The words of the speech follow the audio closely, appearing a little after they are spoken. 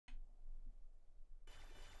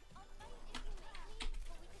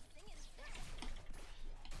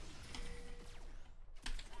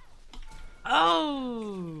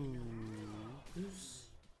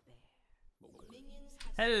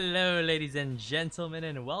ladies and gentlemen,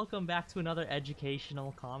 and welcome back to another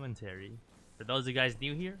educational commentary. For those of you guys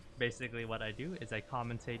new here, basically what I do is I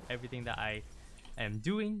commentate everything that I am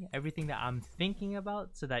doing, everything that I'm thinking about,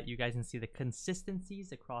 so that you guys can see the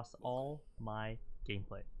consistencies across all my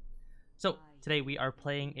gameplay. So today we are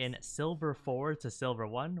playing in Silver 4 to Silver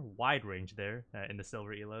 1, wide range there in the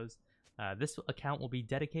Silver Elos. This account will be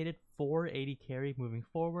dedicated for AD carry moving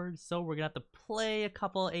forward, so we're gonna have to play a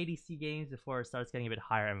couple ADC games before it starts getting a bit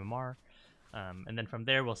higher MMR, and then from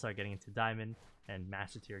there we'll start getting into Diamond and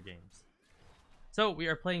Master Tier games. So we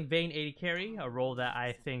are playing Vayne AD carry, a role that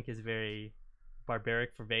I think is very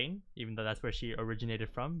barbaric for Vayne, even though that's where she originated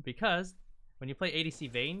from, because when you play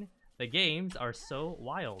ADC Vayne, the games are so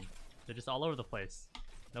wild. They're just all over the place.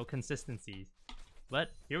 No consistency.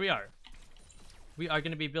 But here we are. We are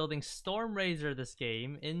going to be building Stormrazor this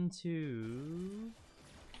game into...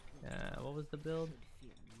 what was the build?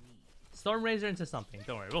 Stormrazor into something.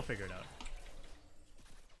 Don't worry, we'll figure it out.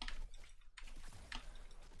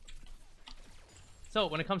 So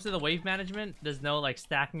when it comes to the wave management, there's no like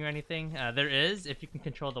stacking or anything. There is if you can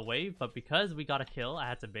control the wave, but because we got a kill, I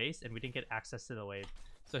had to base and we didn't get access to the wave.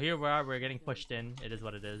 So here we are, we're getting pushed in. It is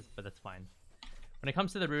what it is, but that's fine. When it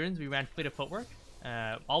comes to the runes, we ran Fleet of Footwork.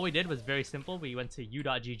 All we did was very simple. We went to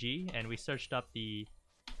u.gg and we searched up the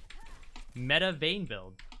meta Vayne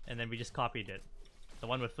build, and then we just copied it. The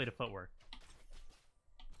one with Fleet of Footwork.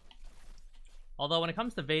 Although when it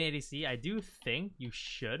comes to Vayne ADC, I do think you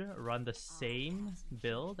should run the same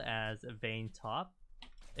build as Vayne top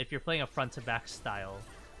if you're playing a front to back style.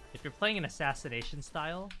 If you're playing an assassination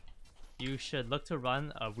style, you should look to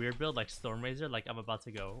run a weird build like Stormrazor, like I'm about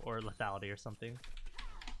to go, or Lethality or something.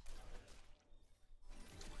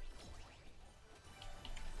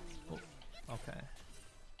 Oh, okay.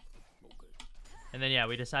 And then yeah,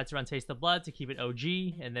 we decided to run Taste of Blood to keep it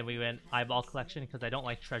OG, and then we went Eyeball Collection because I don't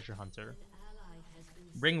like Treasure Hunter.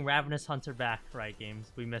 Bring Ravenous Hunter back, Riot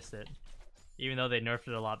Games. We missed it. Even though they nerfed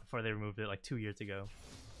it a lot before they removed it like 2 years ago.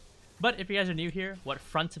 But if you guys are new here, what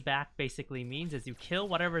front to back basically means is you kill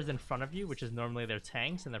whatever is in front of you, which is normally their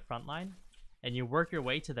tanks in their front line, and you work your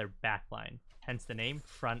way to their back line. Hence the name,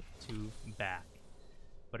 front to back.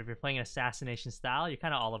 But if you're playing an assassination style, you're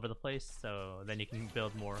kind of all over the place, so then you can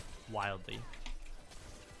build more wildly.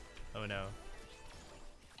 Oh no.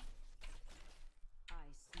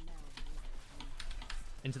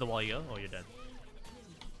 Into the wall you go? Oh, you're dead.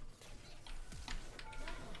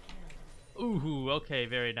 Ooh, okay,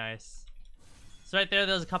 very nice. So right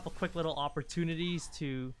there's a couple quick little opportunities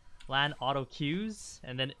to land auto Qs,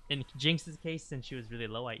 and then in Jinx's case, since she was really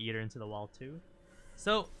low, I eat her into the wall too.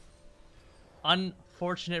 So,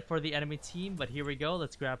 unfortunate for the enemy team, but here we go.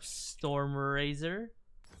 Let's grab Stormrazor.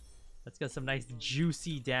 Let's get some nice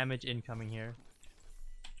juicy damage incoming here.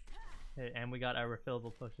 Okay, and we got our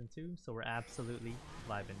refillable potion too, so we're absolutely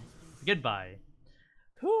vibing. Goodbye.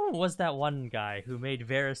 Who was that one guy who made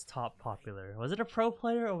Varus top popular? Was it a pro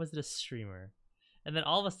player or was it a streamer? And then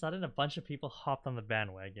all of a sudden a bunch of people hopped on the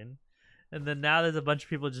bandwagon. And then now there's a bunch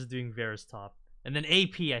of people just doing Varus top. And then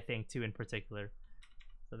AP I think too in particular.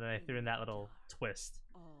 So then I threw in that little twist.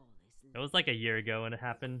 It was like a year ago when it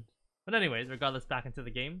happened. But anyways, regardless, back into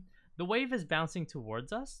the game. The wave is bouncing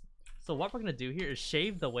towards us. So what we're going to do here is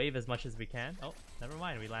shave the wave as much as we can. Oh, never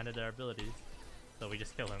mind. We landed our abilities. So we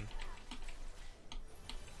just kill him.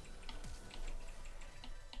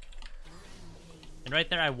 And right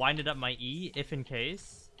there, I winded up my E, if in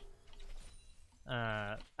case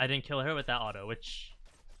I didn't kill her with that auto, which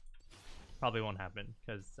probably won't happen,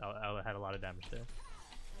 because I had a lot of damage there.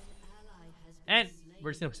 And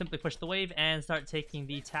we're just going to simply push the wave and start taking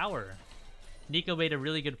the tower. Nico made a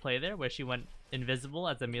really good play there, where she went invisible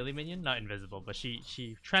as a melee minion. Not invisible, but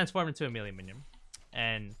she transformed into a melee minion.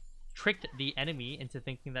 And tricked the enemy into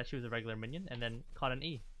thinking that she was a regular minion, and then caught an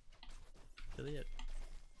E. Really it.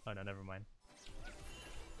 Oh no, never mind.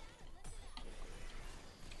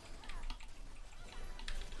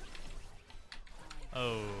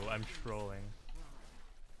 Oh, I'm trolling.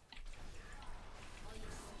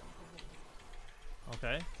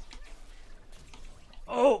 Okay.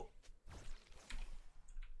 Oh!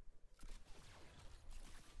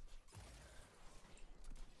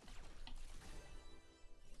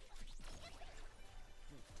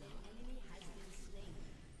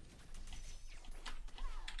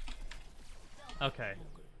 Okay.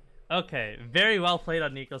 Okay, very well played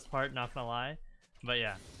on Nico's part, not gonna lie. But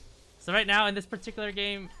yeah. So right now in this particular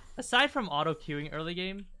game, aside from auto queuing early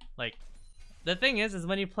game, like the thing is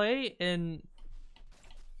when you play in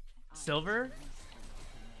Silver,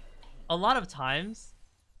 a lot of times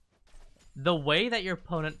the way that your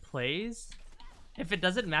opponent plays if it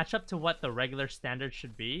doesn't match up to what the regular standard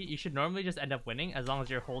should be, you should normally just end up winning as long as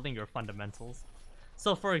you're holding your fundamentals.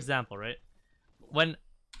 So for example, right, when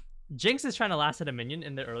Jinx is trying to last hit a minion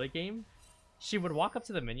in the early game, she would walk up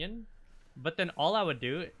to the minion, but then all I would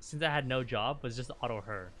do, since I had no job, was just auto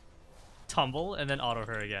her. Tumble, and then auto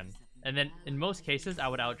her again. And then in most cases, I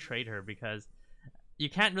would out-trade her because you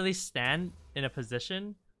can't really stand in a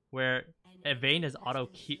position where a Vayne is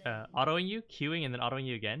autoing you, queuing, and then autoing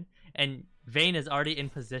you again, and Vayne is already in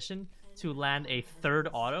position to land a third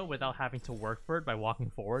auto without having to work for it by walking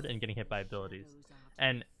forward and getting hit by abilities.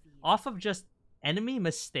 And off of just enemy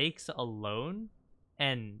mistakes alone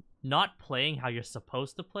and not playing how you're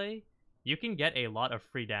supposed to play, you can get a lot of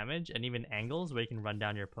free damage and even angles where you can run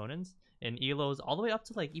down your opponents in elos all the way up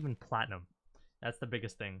to like even platinum. That's the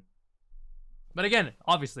biggest thing. But again,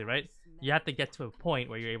 obviously, right, you have to get to a point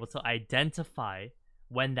where you're able to identify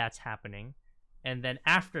when that's happening, and then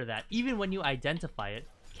after that, even when you identify it,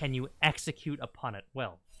 can you execute upon it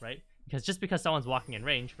well, right? Because just because someone's walking in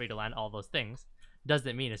range for you to land all those things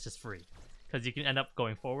doesn't mean it's just free, because you can end up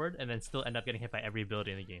going forward and then still end up getting hit by every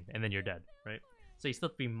ability in the game, and then you're dead, right? So you still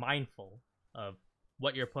have to be mindful of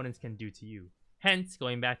what your opponents can do to you. Hence,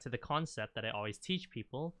 going back to the concept that I always teach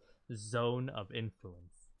people, zone of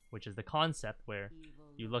influence, which is the concept where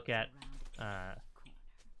you look at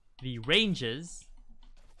the ranges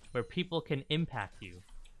where people can impact you,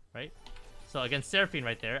 right? So against Seraphine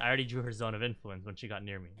right there, I already drew her zone of influence when she got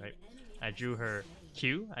near me, right? I drew her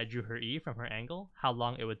Q, I drew her E from her angle, how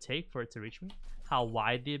long it would take for it to reach me, how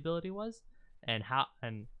wide the ability was, and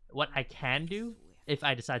what I can do if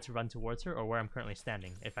I decide to run towards her, or where I'm currently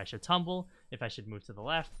standing. If I should tumble, if I should move to the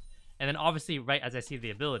left. And then obviously, right as I see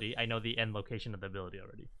the ability, I know the end location of the ability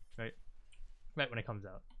already, right? Right when it comes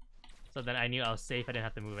out. So then I knew I was safe, I didn't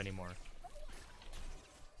have to move anymore.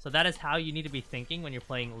 So that is how you need to be thinking when you're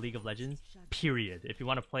playing League of Legends, period. If you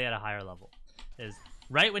want to play at a higher level. Is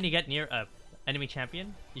right when you get near a enemy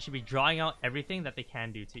champion, you should be drawing out everything that they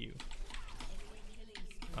can do to you.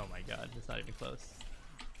 Oh my god, it's not even close.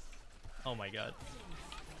 Oh my god.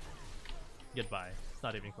 Goodbye. It's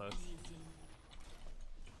not even close.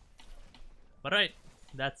 But alright,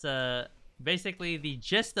 that's basically the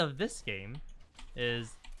gist of this game,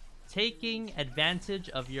 is taking advantage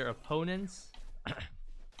of your opponent's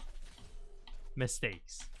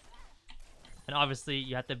mistakes. And obviously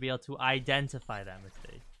you have to be able to identify that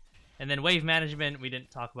mistake. And then wave management we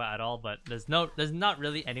didn't talk about at all, but there's not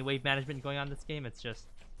really any wave management going on in this game. It's just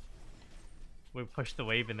we push the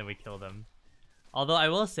wave and then we kill them. Although I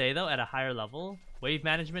will say though, at a higher level, wave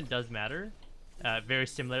management does matter, very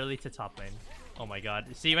similarly to top lane. Oh my god.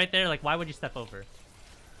 See right there, like why would you step over?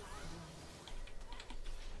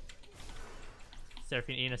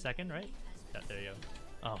 Seraphine E in a second, right? Yeah, there you go.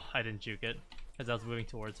 Oh, I didn't juke it, because I was moving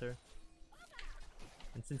towards her.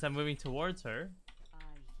 And since I'm moving towards her,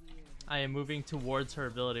 I am moving towards her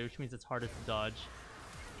ability, which means it's harder to dodge.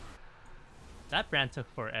 That brand took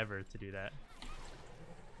forever to do that.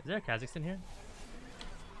 Is there a Kazakhstan here?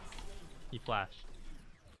 He flashed.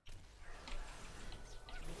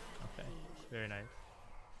 Okay, very nice.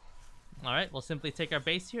 Alright, we'll simply take our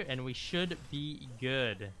base here and we should be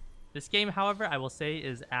good. This game, however, I will say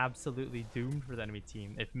is absolutely doomed for the enemy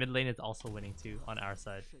team if mid lane is also winning too on our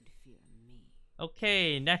side.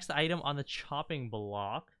 Okay, next item on the chopping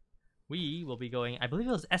block. We will be going, I believe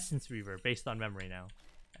it was Essence Reaver, based on memory now.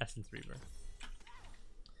 Essence Reaver.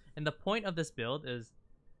 And the point of this build is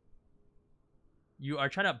you are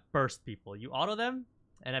trying to burst people. You auto them,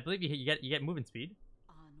 and I believe you get movement speed.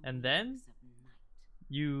 And then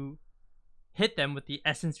you hit them with the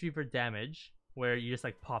Essence Reaver damage, where you just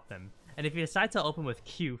like pop them. And if you decide to open with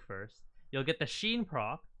Q first, you'll get the Sheen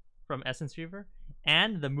proc from Essence Reaver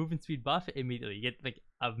and the movement speed buff immediately. You get like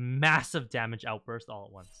a massive damage outburst all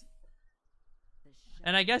at once.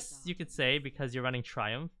 And I guess you could say, because you're running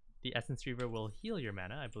Triumph, the Essence Reaver will heal your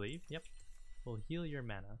mana, I believe. Yep, will heal your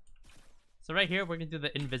mana. So right here, we're gonna do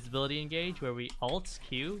the invisibility engage, where we alt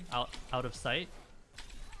Q out of sight.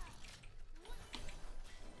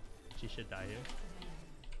 She should die here.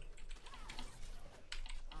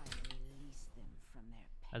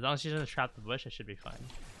 As long as she doesn't trap the bush, I should be fine.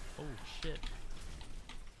 Oh shit.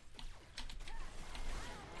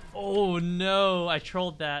 Oh no, I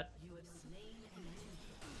trolled that.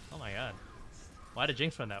 Oh my god. Why did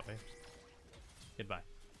Jinx run that way? Goodbye.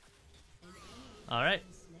 Alright.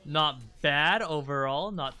 Not bad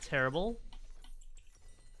overall, not terrible.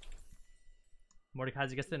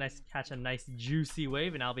 Mordekaiser gets to catch a nice juicy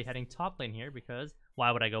wave, and I'll be heading top lane here because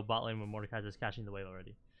why would I go bot lane when Mordekaiser's catching the wave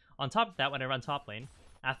already? On top of that, when I run top lane,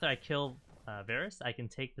 after I kill Varus, I can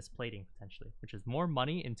take this plating potentially, which is more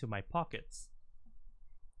money into my pockets.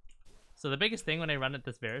 So the biggest thing when I run at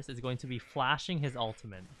this Varus is going to be flashing his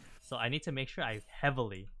ultimate. So I need to make sure I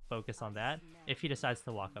heavily focus on that if he decides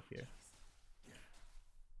to walk up here.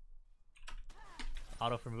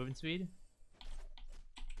 Auto for movement speed.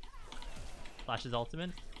 Flash his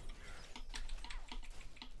ultimate.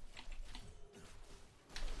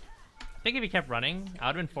 I think if he kept running, I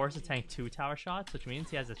would have been forced to tank 2 tower shots, which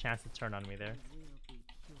means he has a chance to turn on me there.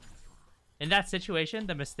 In that situation,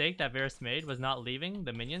 the mistake that Varus made was not leaving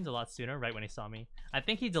the minions a lot sooner right when he saw me. I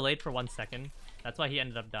think he delayed for 1 second. That's why he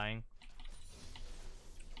ended up dying.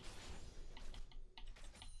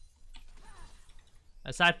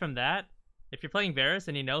 Aside from that, if you're playing Varus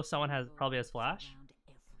and you know someone probably has flash,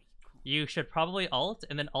 you should probably ult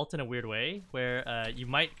and then ult in a weird way where you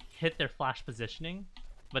might hit their flash positioning,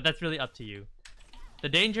 but that's really up to you. The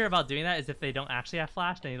danger about doing that is if they don't actually have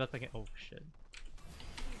flash, then you look like an oh shit.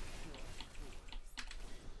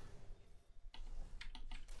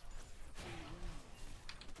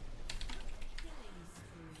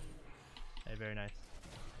 Hey, very nice.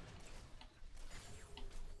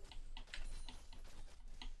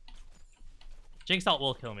 Jinx ult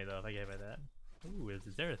will kill me though if I get by that. Ooh, is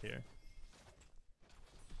the Xerath here?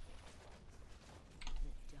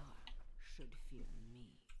 The dark should fear me.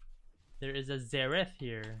 There is a Xerath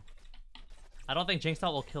here. I don't think Jinx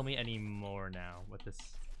ult will kill me anymore now with this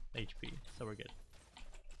HP, so we're good.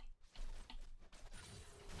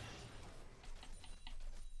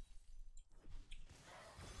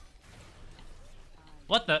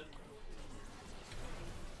 What the?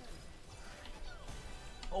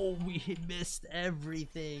 Oh, we missed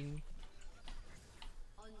everything.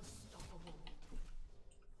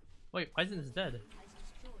 Wait, why isn't this dead?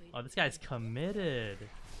 Oh, this guy's committed.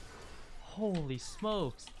 Holy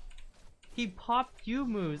smokes. He popped Q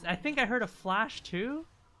moves. I think I heard a flash too?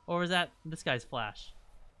 Or was that this guy's flash?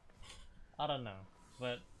 I don't know,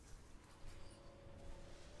 but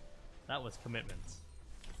that was commitment.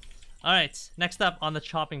 Alright, next up on the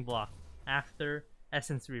chopping block after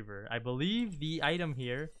Essence Reaver. I believe the item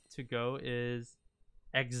here to go is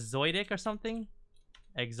Exotic or something?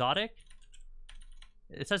 Exotic?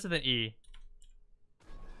 It starts with an E.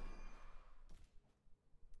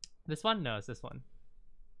 This one? No, it's this one.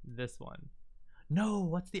 This one. No,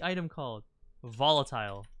 what's the item called?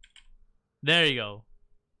 Volatile. There you go.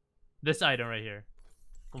 This item right here.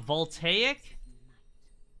 Voltaic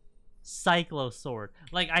Cyclo Sword.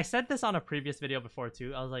 Like, I said this on a previous video before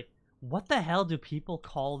too. I was like, what the hell do people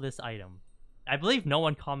call this item? I believe no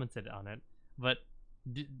one commented on it, but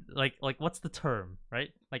like what's the term, right?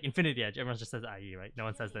 Like Infinity Edge, everyone just says IE, right? No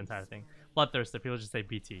one says the entire thing. Bloodthirster, people just say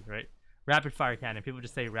BT, right? Rapid Fire Cannon, people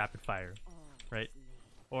just say Rapid Fire, right?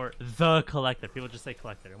 Or the Collector, people just say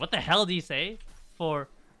Collector. What the hell do you say for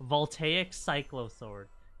Voltaic Cyclo Sword?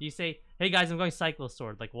 Do you say, hey guys, I'm going Cyclo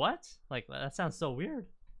Sword? Like what? Like that sounds so weird.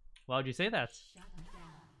 Why would you say that?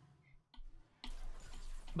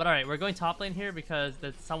 But alright, we're going top lane here because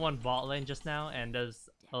there's someone bot lane just now and there's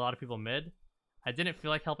a lot of people mid. I didn't feel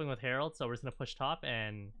like helping with Herald, so we're just going to push top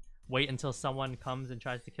and wait until someone comes and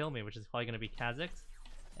tries to kill me, which is probably going to be Kha'Zix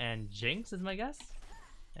and Jinx is my guess.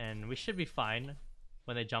 And we should be fine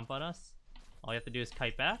when they jump on us. All you have to do is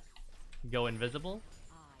kite back, go invisible,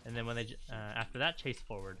 and then when they after that, chase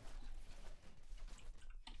forward.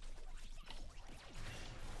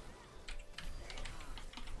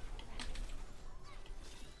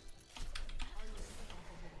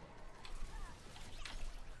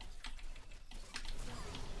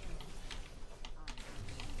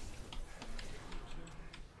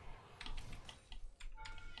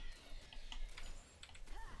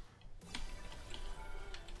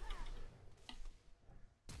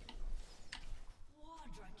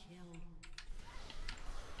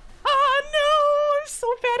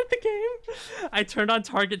 Bad at the game. I turned on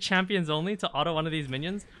target champions only to auto one of these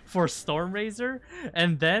minions for Stormrazor,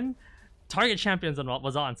 and then target champions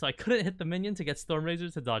was on, so I couldn't hit the minion to get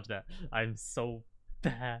Stormrazor to dodge that. I'm so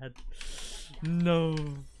bad. No,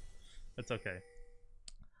 it's okay.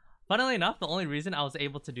 Funnily enough, the only reason I was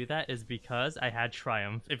able to do that is because I had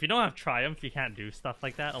Triumph. If you don't have Triumph, you can't do stuff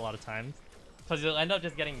like that a lot of times, because you'll end up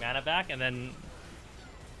just getting mana back, and then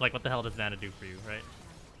like what the hell does mana do for you, right?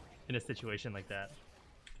 In a situation like that.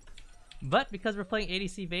 But because we're playing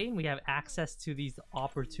ADC Vayne, we have access to these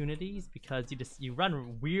opportunities because you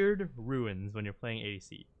run weird ruins when you're playing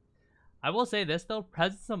ADC. I will say this though,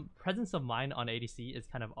 presence of mind on ADC is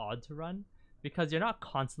kind of odd to run because you're not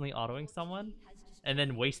constantly autoing someone and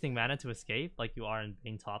then wasting mana to escape like you are in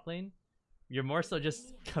Vayne top lane. You're more so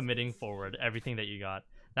just committing forward everything that you got.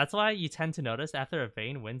 That's why you tend to notice after a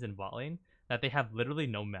Vayne wins in bot lane that they have literally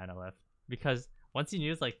no mana left, because once you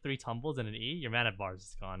use like 3 tumbles and an E, your mana bar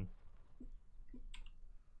is gone.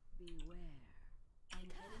 Beware. An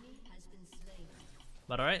enemy has been slain.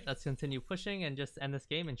 But alright, let's continue pushing and just end this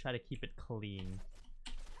game and try to keep it clean.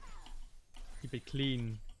 Keep it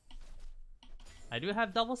clean. I do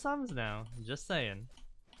have double sums now, just saying.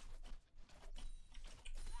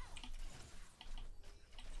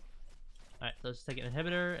 Alright, so let's just take an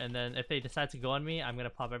inhibitor, and then if they decide to go on me, I'm gonna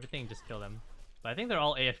pop everything and just kill them. But I think they're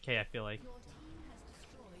all AFK, I feel like. Your team has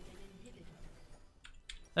destroyed an inhibitor.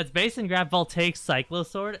 Let's base and grab Voltaic's Cyclo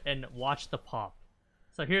Sword and watch the pop.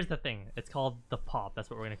 So here's the thing, it's called the pop, that's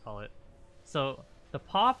what we're gonna call it. So the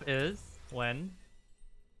pop is when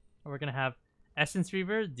we're gonna have Essence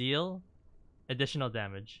Reaver deal additional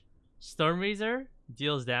damage. Storm Razor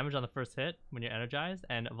deals damage on the first hit when you're energized,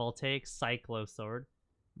 and Voltaic's Cyclo Sword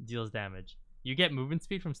deals damage. You get movement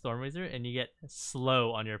speed from Storm Razor, and you get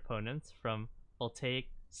slow on your opponents from Voltaic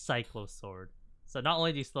Cyclo Sword. So not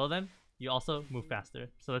only do you slow them, you also move faster.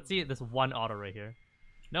 So let's see this one auto right here.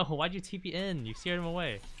 No, why'd you TP in? You scared him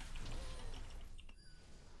away.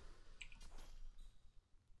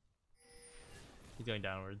 He's going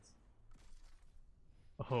downwards.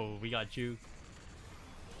 Oh, we got juked.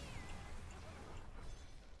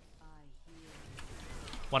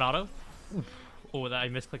 One auto. Oof. Oh, I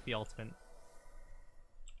misclicked the ultimate.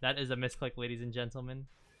 That is a misclick, ladies and gentlemen.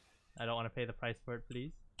 I don't want to pay the price for it,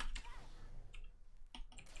 please.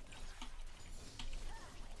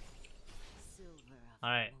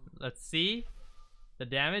 Alright, let's see the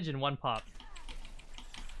damage in one pop.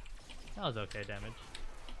 That was okay damage.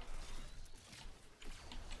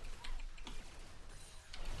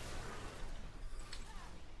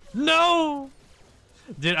 No!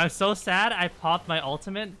 Dude, I'm so sad I popped my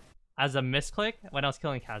ultimate as a misclick when I was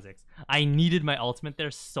killing Kha'Zix. I needed my ultimate there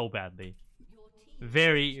so badly.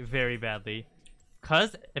 Very, very badly.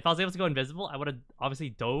 Because if I was able to go invisible, I would have obviously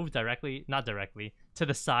dove directly, not directly, to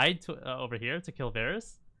the side to over here to kill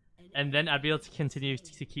Varus. And then I'd be able to continue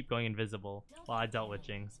to keep going invisible while I dealt with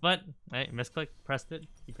Jinx. But, hey, misclick, pressed it.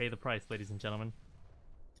 You pay the price, ladies and gentlemen.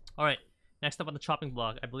 Alright, next up on the chopping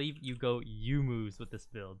block, I believe you go U-moves with this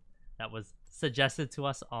build. That was suggested to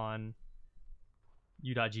us on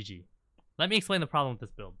u.gg. Let me explain the problem with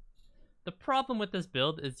this build. The problem with this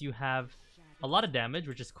build is you have a lot of damage,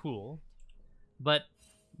 which is cool, but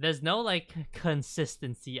there's no like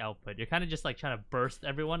consistency output. You're kind of just like trying to burst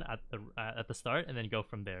everyone at the start and then go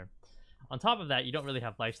from there. On top of that, you don't really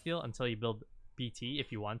have lifesteal until you build BT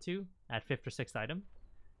if you want to at 5th or 6th item.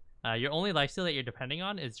 Your only lifesteal that you're depending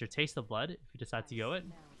on is your Taste of Blood if you decide to go it,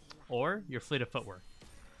 or your Fleet of Footwork.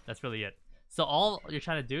 That's really it. So all you're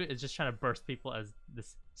trying to do is just trying to burst people as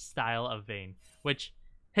this style of Vayne, which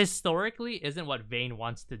historically isn't what Vayne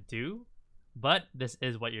wants to do, but this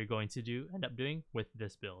is what you're going to end up doing with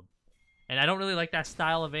this build. And I don't really like that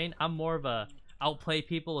style of Vayne. I'm more of a outplay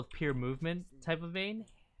people with pure movement type of Vayne,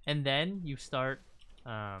 and then you start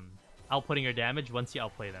outputting your damage once you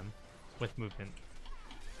outplay them with movement.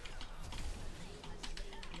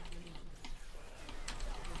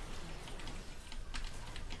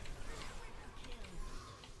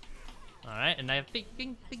 Alright, and I think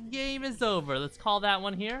the game is over. Let's call that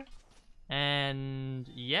one here. And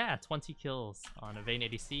yeah, 20 kills on a Vayne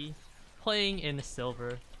Adc, playing in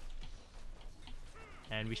silver.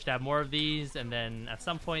 And we should have more of these, and then at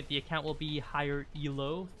some point the account will be higher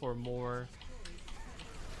elo for more...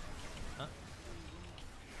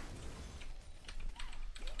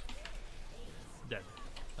 Dead.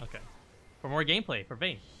 Okay. For more gameplay for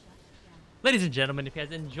Vayne. Ladies and gentlemen, if you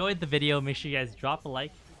guys enjoyed the video, make sure you guys drop a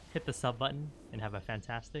like, hit the sub button, and have a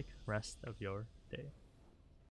fantastic rest of your day.